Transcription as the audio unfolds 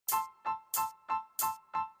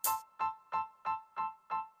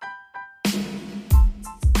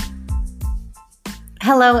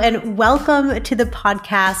Hello and welcome to the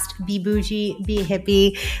podcast, Be Bougie, Be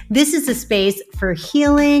Hippie. This is a space for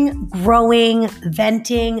healing, growing,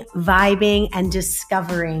 venting, vibing, and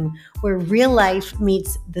discovering where real life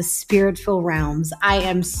meets the spiritual realms. I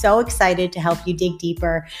am so excited to help you dig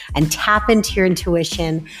deeper and tap into your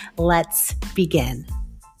intuition. Let's begin.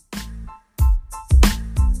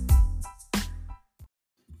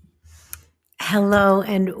 Hello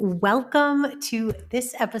and welcome to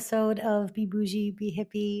this episode of Be Bougie, Be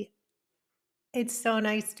Hippie. It's so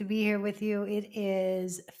nice to be here with you. It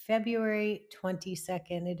is February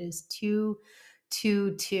 22nd. It is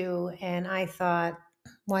 2/22, and I thought,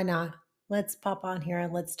 why not? Let's pop on here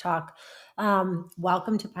and let's talk.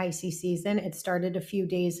 Welcome to Pisces season. It started a few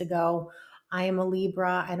days ago. I am a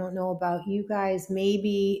Libra. I don't know about you guys.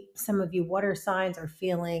 Maybe some of you water signs are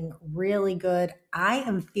feeling really good. I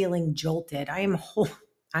am feeling jolted. I'm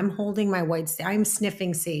holding my I'm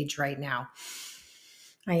sniffing sage right now.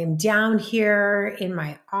 I am down here in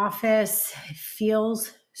my office. It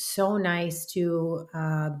feels so nice to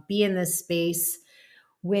be in this space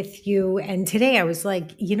with you. And today I was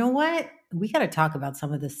like, you know what? We got to talk about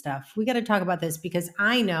some of this stuff. We got to talk about this because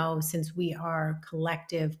I know, since we are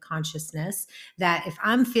collective consciousness, that if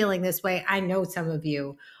I'm feeling this way, I know some of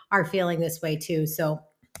you are feeling this way too. So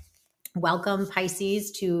welcome,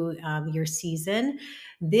 Pisces, to your season.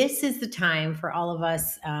 This is the time for all of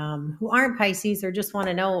us who aren't Pisces or just want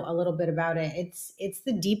to know a little bit about it. It's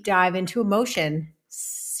the deep dive into emotion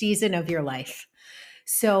season of your life.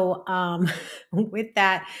 So with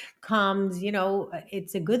that comes,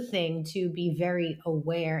 it's a good thing to be very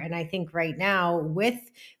aware. And I think right now with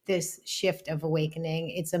this shift of awakening,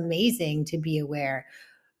 it's amazing to be aware.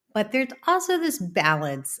 But there's also this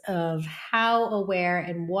balance of how aware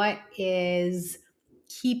and what is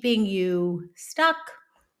keeping you stuck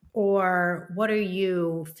or what are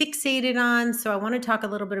you fixated on. So I want to talk a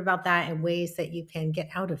little bit about that and ways that you can get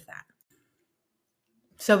out of that.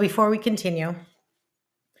 So before we continue,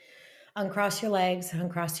 uncross your legs,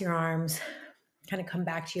 uncross your arms, kind of come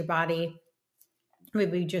back to your body.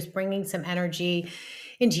 Maybe just bringing some energy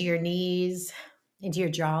into your knees, into your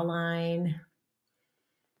jawline.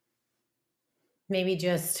 Maybe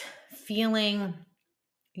just feeling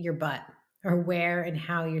your butt or where and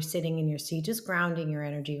how you're sitting in your seat, just grounding your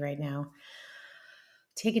energy right now.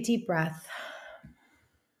 Take a deep breath.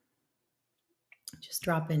 Just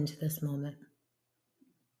drop into this moment.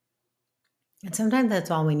 And sometimes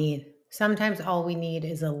that's all we need. Sometimes all we need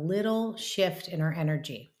is a little shift in our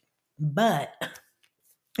energy. But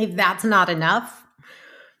if that's not enough,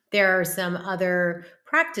 there are some other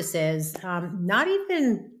practices, not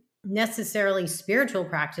even necessarily spiritual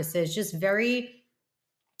practices, just very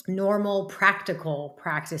normal, practical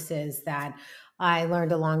practices that I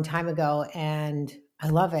learned a long time ago. And I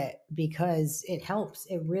love it because it helps.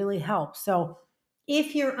 It really helps. So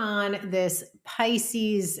if you're on this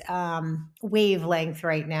Pisces wavelength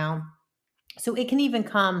right now, so it can even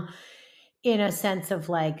come in a sense of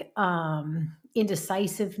like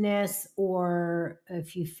indecisiveness, or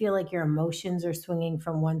if you feel like your emotions are swinging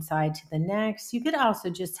from one side to the next, you could also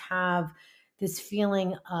just have this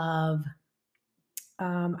feeling of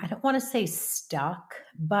I don't want to say stuck,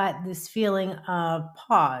 but this feeling of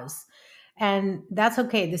pause. And that's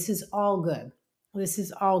okay. This is all good. This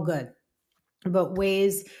is all good. But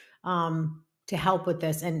ways to help with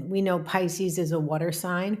this. And we know Pisces is a water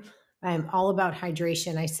sign. I'm all about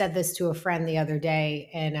hydration. I said this to a friend the other day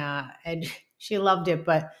and she loved it.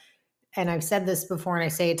 And I've said this before and I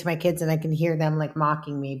say it to my kids and I can hear them like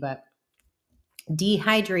mocking me, but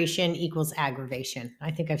dehydration equals aggravation. I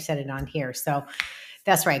think I've said it on here. So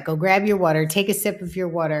that's right. Go grab your water, take a sip of your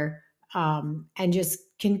water, and just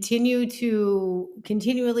continually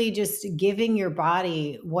just giving your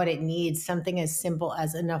body what it needs. Something as simple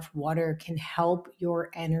as enough water can help your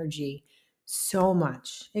energy so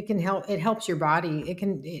much. It can help. It helps your body.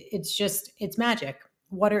 It's magic.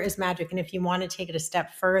 Water is magic. And if you want to take it a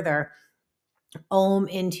step further, Om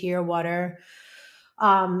into your water.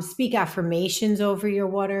 Speak affirmations over your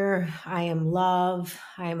water. I am love.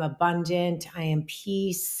 I am abundant. I am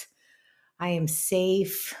peace. I am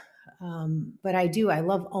safe. But I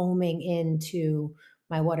love oming into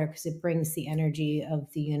my water because it brings the energy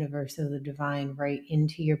of the universe, of the divine, right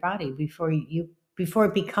into your body before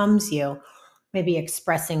it becomes you, maybe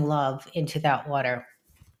expressing love into that water.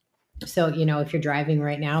 So, if you're driving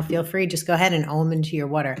right now, feel free, just go ahead and om into your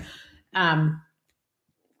water.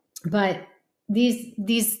 But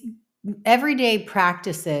these everyday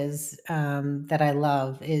practices that I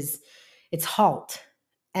love it's H.A.L.T.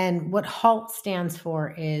 And what H.A.L.T. stands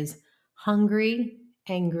for is hungry,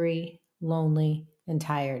 angry, lonely, and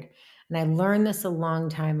tired. And I learned this a long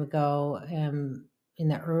time ago, in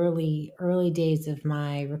the early days of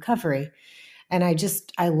my recovery. And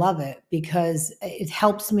I love it because it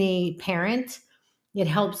helps me parent. It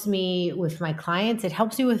helps me with my clients. It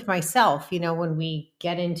helps me with myself, when we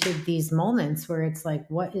get into these moments where it's like,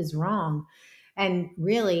 what is wrong? And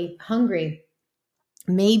really hungry.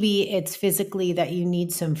 Maybe it's physically that you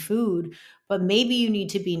need some food, but maybe you need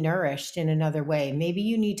to be nourished in another way. Maybe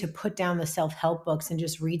you need to put down the self-help books and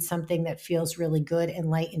just read something that feels really good and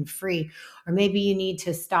light and free. Or maybe you need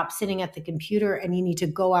to stop sitting at the computer and you need to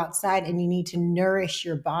go outside and you need to nourish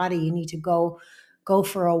your body. You need to go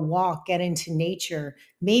for a walk, get into nature.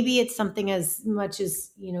 Maybe it's something as much as,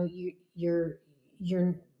 you're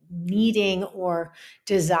needing or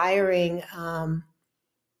desiring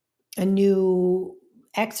a new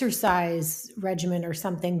exercise regimen or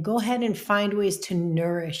something. Go ahead and find ways to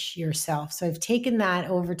nourish yourself. So I've taken that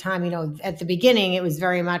over time. At the beginning, it was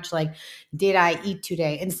very much like, did I eat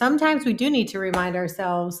today? And sometimes we do need to remind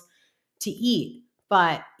ourselves to eat.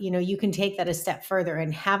 But you can take that a step further.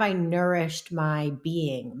 And have I nourished my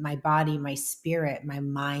being, my body, my spirit, my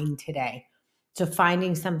mind today? So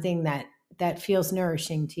finding something that feels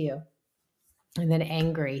nourishing to you. And then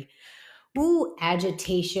angry. Ooh,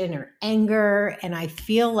 agitation or anger. And I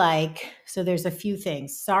feel like, so there's a few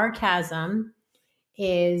things. Sarcasm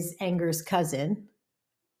is anger's cousin,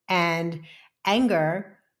 and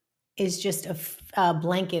anger is just a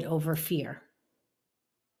blanket over fear.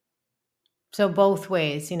 So both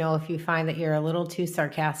ways, if you find that you're a little too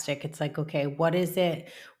sarcastic, it's like, okay, what is it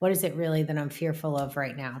really that I'm fearful of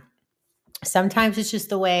right now? Sometimes it's just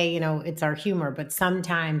the way, it's our humor, but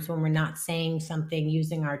sometimes when we're not saying something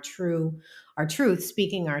using our truth,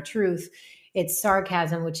 speaking our truth, it's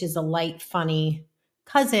sarcasm, which is a light, funny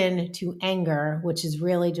cousin to anger, which is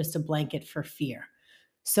really just a blanket for fear.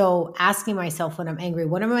 So asking myself when I'm angry,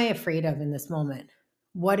 what am I afraid of in this moment?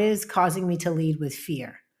 What is causing me to lead with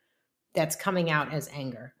fear that's coming out as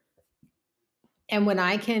anger? And when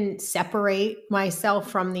I can separate myself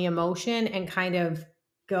from the emotion and kind of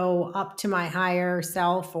go up to my higher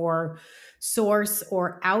self or source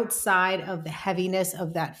or outside of the heaviness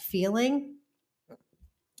of that feeling,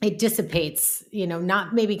 it dissipates,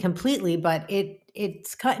 not maybe completely, but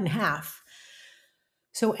it's cut in half.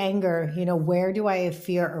 So anger, where do I have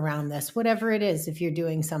fear around this? Whatever it is, if you're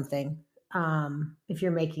doing something, if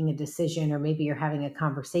you're making a decision, or maybe you're having a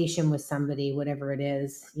conversation with somebody, whatever it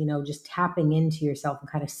is, just tapping into yourself and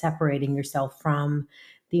kind of separating yourself from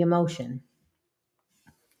the emotion.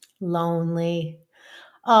 Lonely.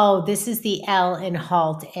 Oh, this is the L in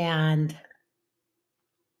H.A.L.T. And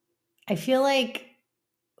I feel like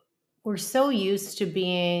we're so used to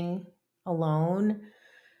being alone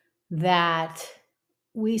that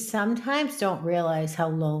we sometimes don't realize how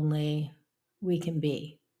lonely we can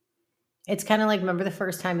be. It's kind of like, remember the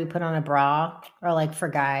first time you put on a bra, or like for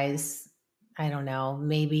guys, I don't know,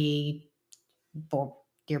 maybe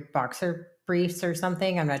your boxer briefs or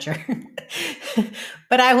something. I'm not sure.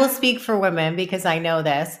 But I will speak for women because I know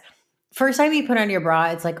this. First time you put on your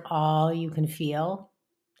bra, it's like all you can feel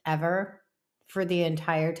ever for the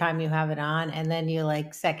entire time you have it on. And then you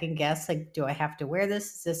like second guess, like, do I have to wear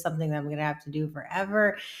this? Is this something that I'm going to have to do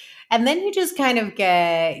forever? And then you just kind of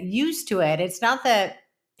get used to it. It's not that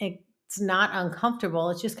it's not uncomfortable.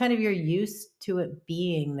 It's just kind of you're used to it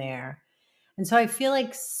being there. And so I feel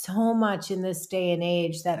like so much in this day and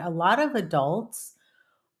age that a lot of adults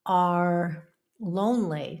are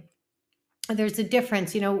lonely. There's a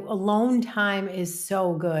difference, alone time is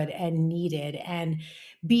so good and needed, and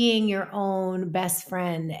being your own best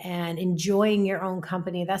friend and enjoying your own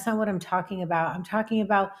company. That's not what I'm talking about. I'm talking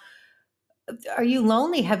about, are you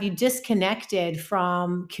lonely? Have you disconnected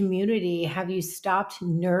from community? Have you stopped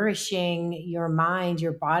nourishing your mind,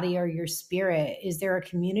 your body, or your spirit? Is there a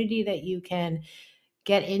community that you can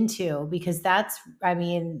get into? Because that's, I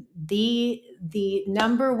mean, the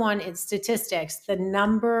number one in statistics, the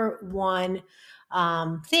number one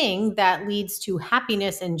thing that leads to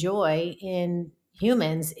happiness and joy in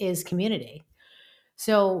humans is community.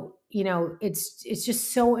 So, it's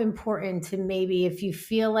just so important to, maybe if you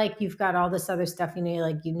feel like you've got all this other stuff,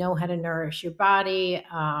 like, how to nourish your body,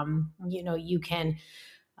 you can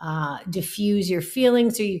diffuse your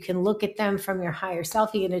feelings, or you can look at them from your higher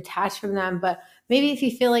self, you can detach from them. But maybe if you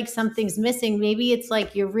feel like something's missing, maybe it's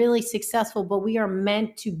like you're really successful, but we are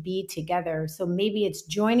meant to be together. So maybe it's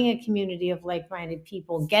joining a community of like-minded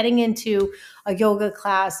people, getting into a yoga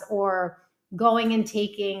class, or going and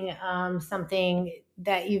taking something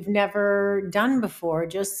that you've never done before,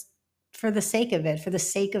 just for the sake of it, for the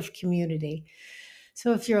sake of community.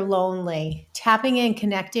 So if you're lonely, tapping in,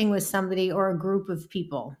 connecting with somebody or a group of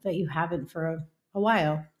people that you haven't for a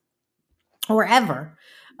while or ever.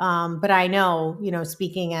 But I know,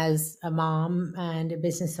 speaking as a mom and a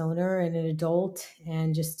business owner and an adult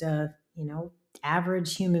and just a,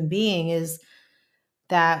 average human being, is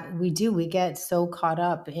that we get so caught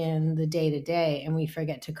up in the day to day and we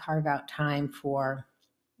forget to carve out time for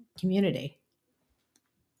community.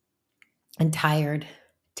 And tired.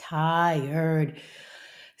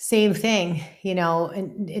 Same thing,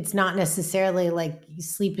 and it's not necessarily like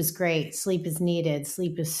sleep is great, sleep is needed,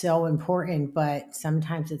 sleep is so important, but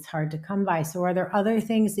sometimes it's hard to come by. So, are there other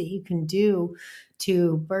things that you can do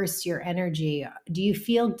to burst your energy? Do you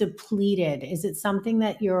feel depleted? Is it something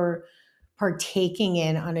that you're partaking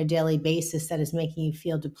in on a daily basis that is making you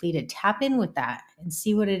feel depleted? Tap in with that and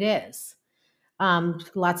see what it is.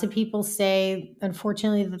 Lots of people say,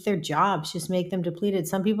 unfortunately, that their jobs just make them depleted.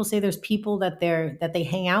 Some people say there's people that they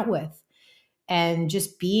hang out with, and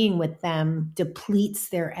just being with them depletes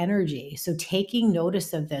their energy. So taking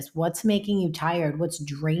notice of this, what's making you tired, what's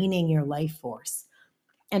draining your life force,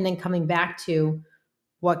 and then coming back to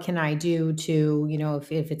what can I do to,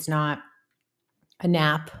 if it's not a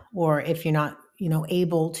nap, or if you're not,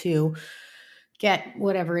 able to get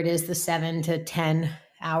whatever it is, the 7 to 10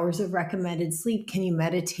 hours of recommended sleep. Can you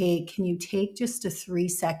meditate? Can you take just a 3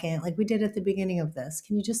 second, like we did at the beginning of this?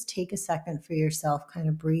 Can you just take a second for yourself, kind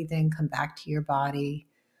of breathe in, come back to your body,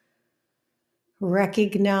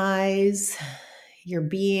 recognize your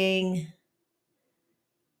being,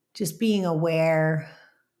 just being aware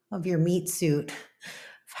of your meat suit,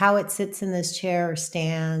 how it sits in this chair or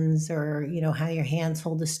stands, or, how your hands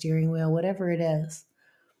hold the steering wheel, whatever it is.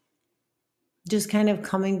 Just kind of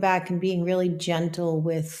coming back and being really gentle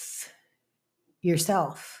with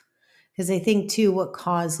yourself. Because I think, too, what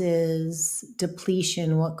causes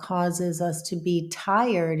depletion, what causes us to be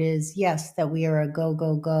tired is, yes, that we are a go,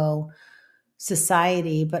 go, go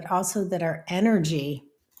society, but also that our energy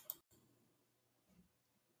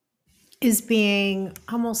is being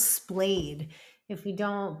almost splayed. If we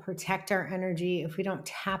don't protect our energy, if we don't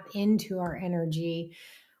tap into our energy,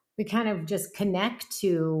 we kind of just connect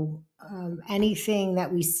to anything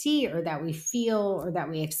that we see or that we feel or that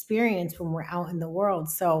we experience when we're out in the world.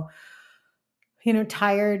 So,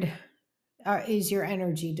 tired is your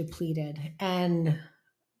energy depleted. And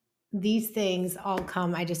these things all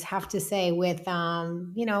come, I just have to say, with,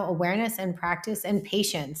 awareness and practice and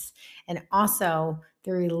patience, and also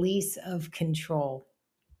the release of control.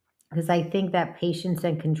 Because I think that patience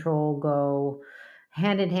and control go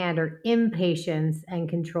hand in hand, or impatience and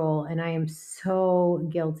control. And I am so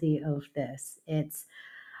guilty of this. It's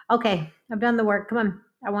okay, I've done the work. Come on.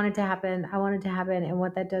 I want it to happen. I want it to happen. And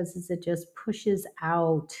what that does is it just pushes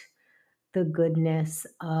out the goodness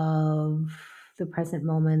of the present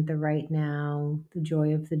moment, the right now, the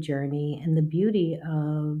joy of the journey, and the beauty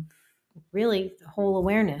of really the whole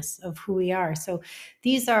awareness of who we are. So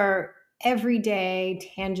these are everyday,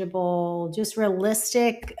 tangible, just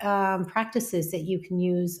realistic practices that you can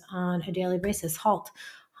use on a daily basis. Halt,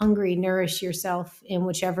 hungry, nourish yourself in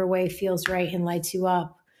whichever way feels right and lights you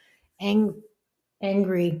up.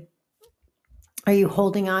 Angry, are you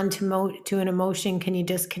holding on to an emotion? Can you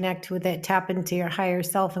disconnect with it, tap into your higher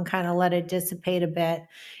self and kind of let it dissipate a bit?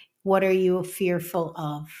 What are you fearful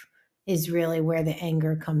of is really where the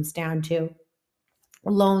anger comes down to.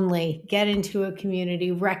 Lonely, get into a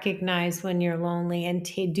community, recognize when you're lonely, and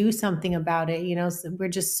do something about it. So we're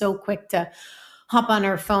just so quick to hop on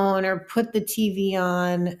our phone or put the TV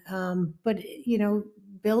on. But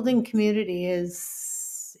building community is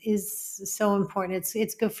so important.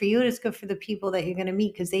 It's good for you, and it's good for the people that you're going to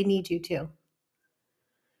meet, because they need you too.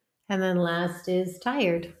 And then last is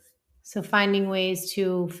tired. So finding ways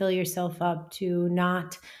to fill yourself up, to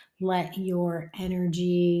not let your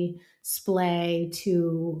energy splay,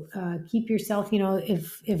 to keep yourself,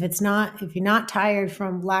 if you're not tired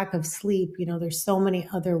from lack of sleep, there's so many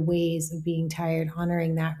other ways of being tired,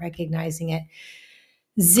 honoring that, recognizing it,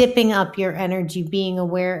 zipping up your energy, being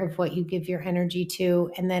aware of what you give your energy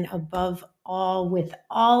to, and then above all, with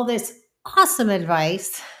all this awesome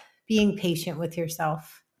advice, being patient with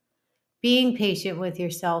yourself. Being patient with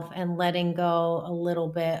yourself and letting go a little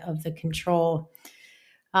bit of the control.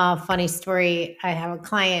 Funny story, I have a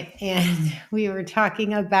client and we were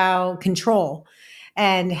talking about control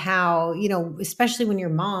and how, especially when you're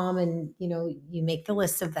mom and, you make the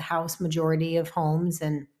list of the house majority of homes,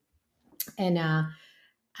 and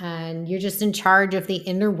you're just in charge of the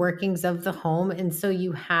inner workings of the home. And so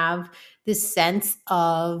you have this sense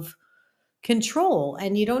of control,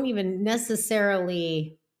 and you don't even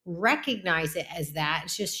necessarily recognize it as that.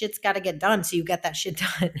 It's just shit's got to get done. So you get that shit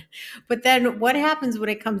done. But then what happens when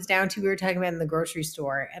it comes down to, we were talking about in the grocery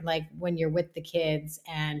store and like when you're with the kids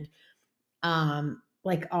and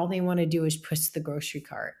like all they want to do is push the grocery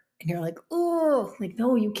cart. And you're like, oh, like,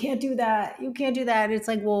 no, you can't do that. You can't do that. It's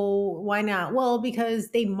like, well, why not? Well, because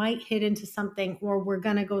they might hit into something, or we're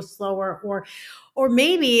going to go slower, or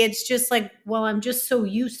maybe it's just like, well, I'm just so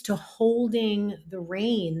used to holding the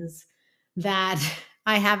reins that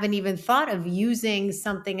I haven't even thought of using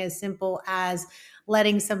something as simple as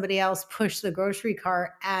letting somebody else push the grocery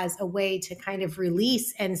cart as a way to kind of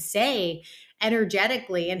release and say,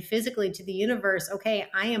 energetically and physically to the universe, okay,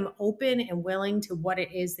 I am open and willing to what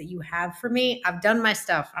it is that you have for me. I've done my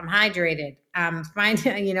stuff. I'm hydrated. I'm fine,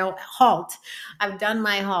 halt. I've done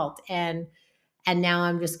my halt. And now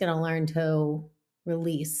I'm just going to learn to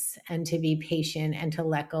release and to be patient and to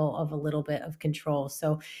let go of a little bit of control.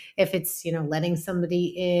 So if it's, letting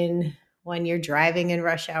somebody in when you're driving in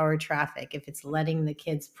rush hour traffic, if it's letting the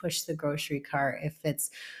kids push the grocery cart, if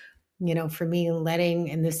it's, for me, letting,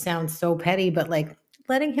 and this sounds so petty, but like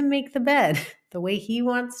letting him make the bed the way he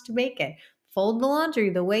wants to make it, fold the laundry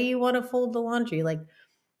the way you want to fold the laundry. Like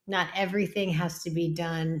not everything has to be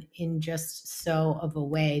done in just so of a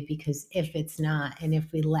way, because if it's not, and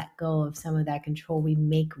if we let go of some of that control, we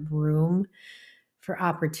make room for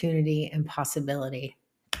opportunity and possibility.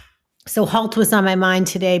 So HALT was on my mind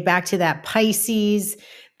today. Back to that Pisces,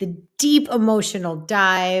 the deep emotional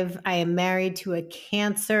dive. I am married to a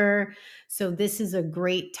Cancer, so this is a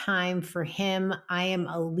great time for him. I am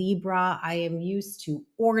a Libra. I am used to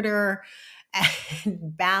order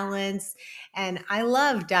and balance, and I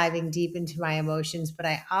love diving deep into my emotions, but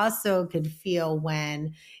I also could feel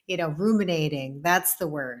when, ruminating. That's the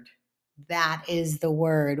word. That is the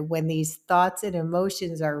word. When these thoughts and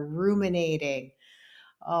emotions are ruminating.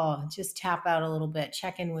 Oh, just tap out a little bit.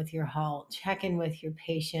 Check in with your HALT. Check in with your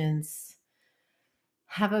patience.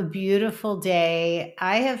 Have a beautiful day.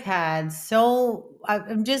 I'm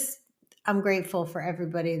grateful for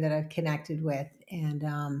everybody that I've connected with. And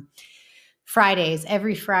Fridays,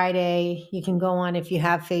 every Friday, you can go on, if you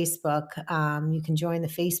have Facebook, you can join the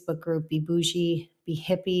Facebook group, Be Bougie, Be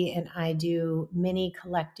Hippie, and I do mini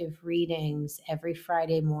collective readings every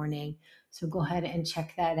Friday morning. So go ahead and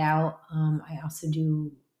check that out. I also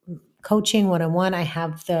do coaching one-on-one. I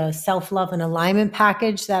have the self-love and alignment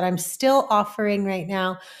package that I'm still offering right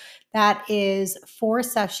now. That is 4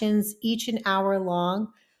 sessions, each an hour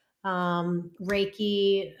long.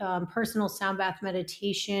 Reiki, personal sound bath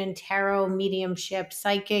meditation, tarot, mediumship,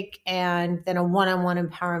 psychic, and then a one-on-one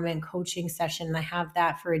empowerment coaching session. And I have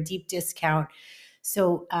that for a deep discount.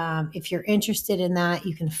 So if you're interested in that,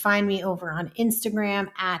 you can find me over on Instagram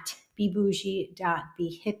at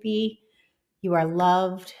bebougie.behippie. You are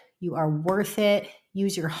loved. You are worth it.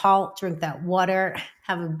 Use your HALT, drink that water.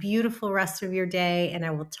 Have a beautiful rest of your day, and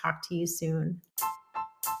I will talk to you soon.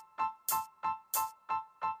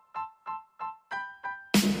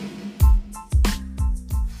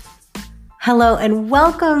 Hello, and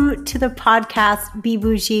welcome to the podcast, Be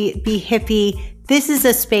Bougie, Be Hippie. This is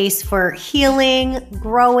a space for healing,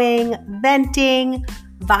 growing, venting,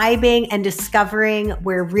 vibing, and discovering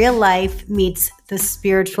where real life meets the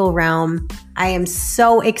spiritual realm. I am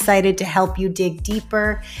so excited to help you dig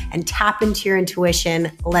deeper and tap into your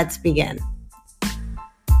intuition. Let's begin.